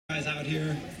Guys out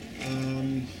here.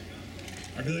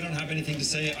 I really don't have anything to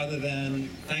say other than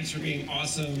thanks for being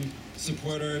awesome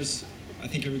supporters. I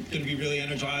think you're going to be really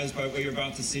energized by what you're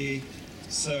about to see.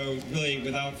 So really,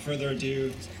 without further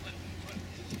ado,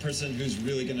 the person who's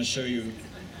really going to show you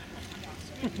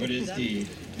what is D,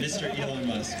 Mr. Elon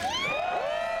Musk.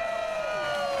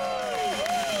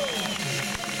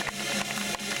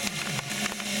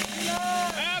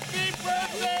 Happy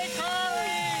birthday,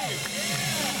 Corey!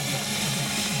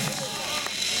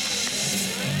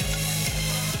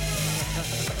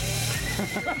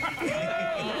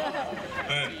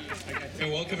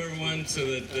 And welcome everyone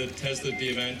to the Tesla D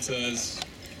event.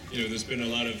 There's been a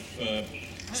lot of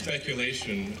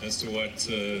speculation as to what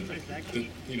the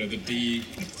D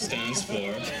stands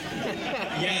for.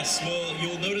 Yes, well,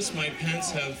 you'll notice my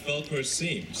pants have Velcro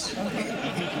seams.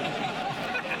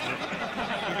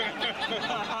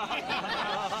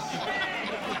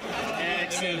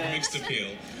 They have mixed appeal.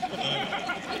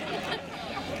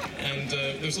 And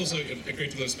there's also a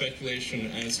great deal of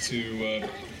speculation as to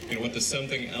what the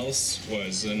something else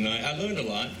was, and I learned a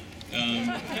lot,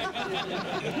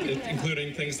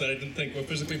 including things that I didn't think were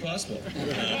physically possible.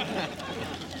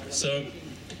 Let's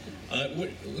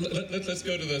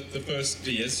go to the first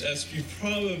D. As you've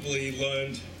probably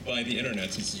learned by the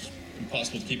internet, since it's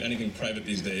impossible to keep anything private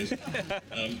these days,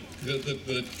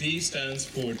 the D stands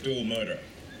for dual motor.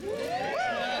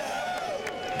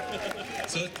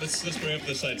 So let's bring up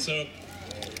the slide. So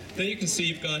there you can see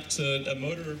you've got a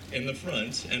motor in the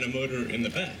front and a motor in the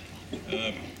back,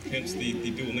 hence the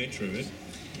dual nature of it.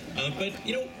 But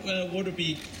what would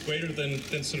be greater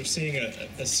than sort of seeing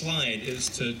a slide is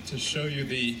to show you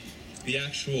the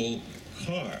actual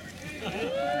car.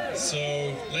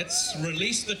 So let's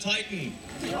release the Titan.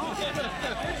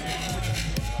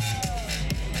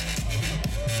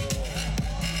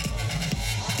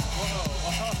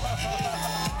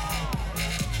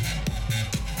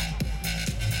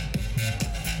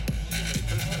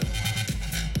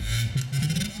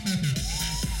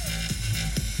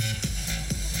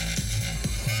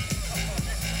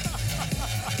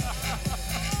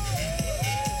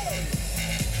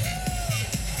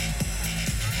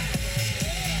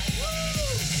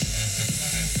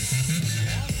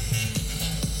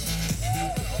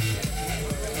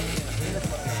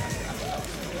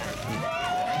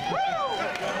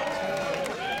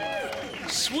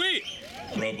 Sweet!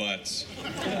 Robots.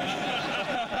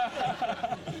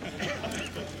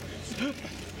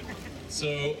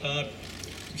 So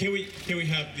here we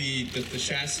have the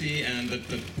chassis and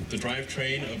the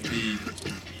drivetrain of the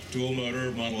dual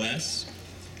motor Model S.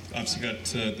 Obviously got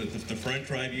the front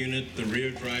drive unit, the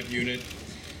rear drive unit,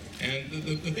 and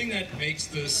the thing that makes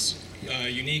this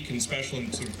unique and special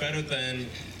and sort of better than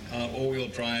all-wheel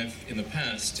drive in the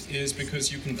past is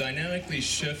because you can dynamically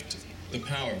shift the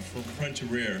power from front to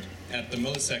rear at the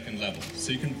millisecond level.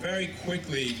 So you can very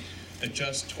quickly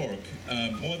adjust torque,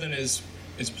 more than is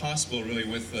possible really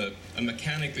with a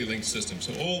mechanically linked system.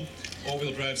 So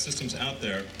all-wheel drive systems out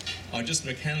there are just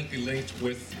mechanically linked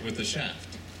with the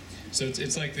shaft. So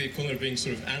it's like the equivalent of being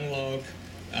sort of analog,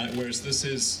 whereas this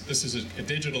is a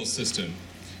digital system.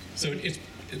 So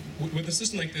with a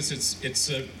system like this, it's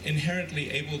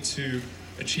inherently able to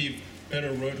achieve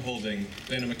better road holding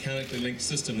than a mechanically linked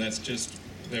system that's just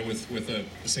there with a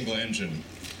single engine.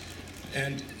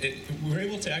 And we're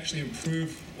able to actually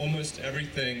improve almost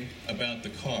everything about the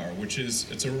car, which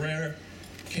is, it's a rare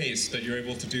case that you're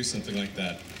able to do something like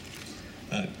that.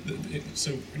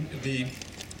 So the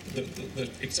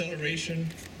acceleration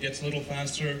gets a little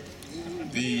faster,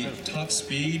 the top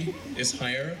speed is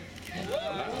higher,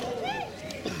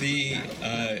 the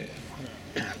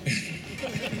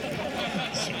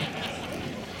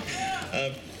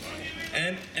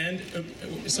and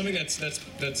something that's I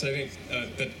think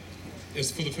that is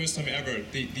for the first time ever,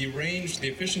 the range, the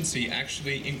efficiency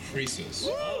actually increases.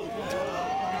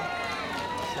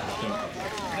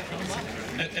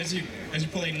 As you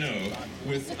probably know,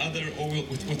 with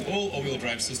all all-wheel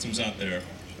drive systems out there,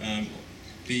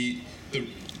 you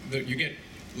get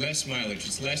less mileage.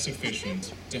 It's less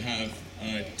efficient to have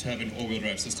an all-wheel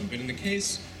drive system. But in the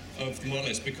case of the Model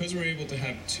S, because we're able to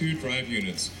have two drive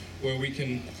units where we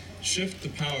can shift the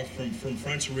power from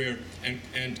front to rear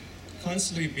and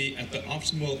constantly be at the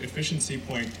optimal efficiency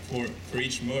point for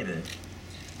each motor,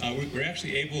 we're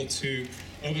actually able to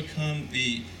overcome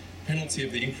the penalty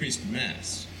of the increased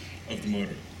mass of the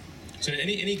motor. So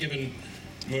any given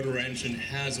motor engine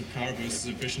has a power versus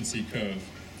efficiency curve,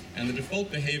 and the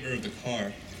default behavior of the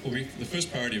car will be, the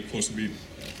first priority of course will be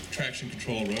traction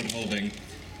control, road holding,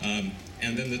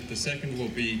 And then the second will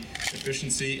be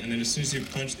efficiency, and then as soon as you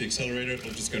punch the accelerator,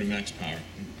 it'll just go to max power.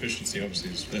 Efficiency,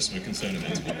 obviously, is less of a concern at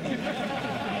that point.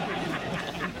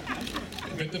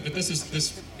 But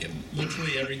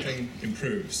literally everything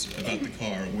improves about the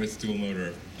car with dual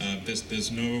motor.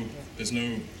 There's no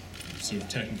sort of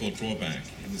technical drawback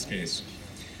in this case.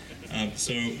 And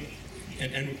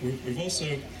we've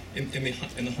also in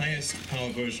the highest power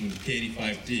version, the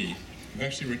P85D, we've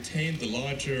actually retained the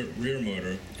larger rear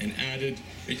motor and added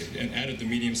the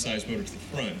medium-sized motor to the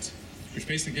front, which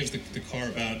basically gives the car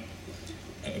about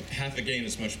half again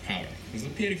as much power. Because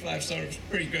the P85 started was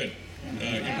pretty good.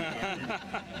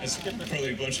 As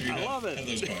probably a bunch of you have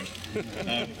those cars.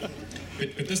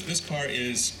 But this car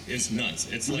is nuts.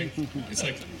 It's like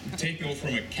taking over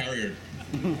from a carrier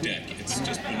deck. It's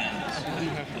just bananas.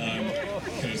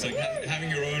 It's like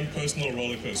having your own personal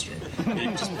roller coaster. You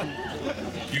can just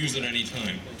use it any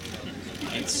time.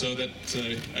 And so that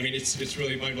it's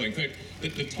really mind-blowing. In fact,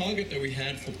 the target that we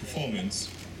had for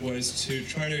performance was to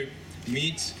try to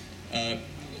meet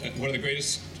one of the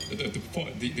greatest.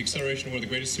 The acceleration of one of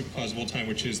the greatest supercars of all time,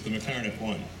 which is the McLaren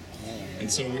F1. And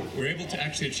so we're able to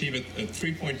actually achieve a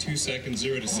 3.2 seconds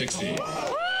 0 to 60.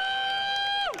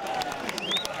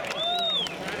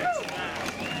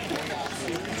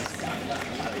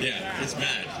 Yeah, it's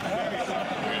mad.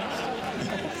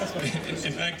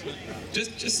 In fact,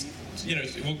 just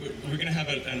we're going to have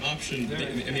an option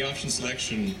in the option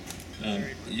selection.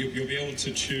 You'll be able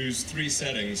to choose 3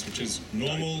 settings, which is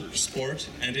normal, sport,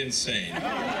 and insane.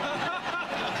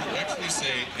 Actually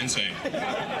say insane.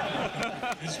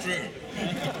 It's true.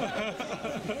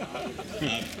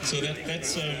 So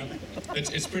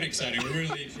it's pretty exciting. We're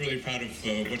really proud of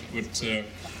what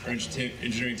our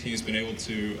engineering team has been able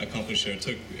to accomplish here. It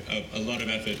took a lot of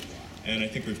effort, and I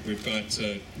think we've got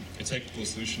a technical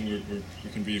solution we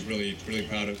can be really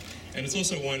proud of. And it's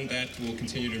also one that will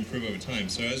continue to improve over time.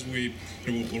 So as we'll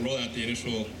roll out the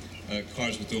initial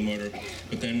cars with dual motor,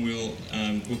 but then we'll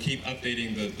keep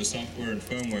updating the software and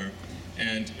firmware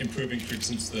and improving, for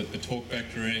instance, the torque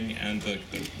vectoring and the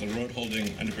road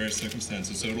holding under various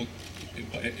circumstances. So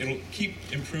it'll keep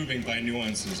improving by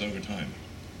nuances over time.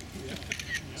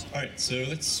 All right, so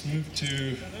let's move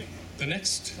to the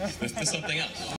next, something else.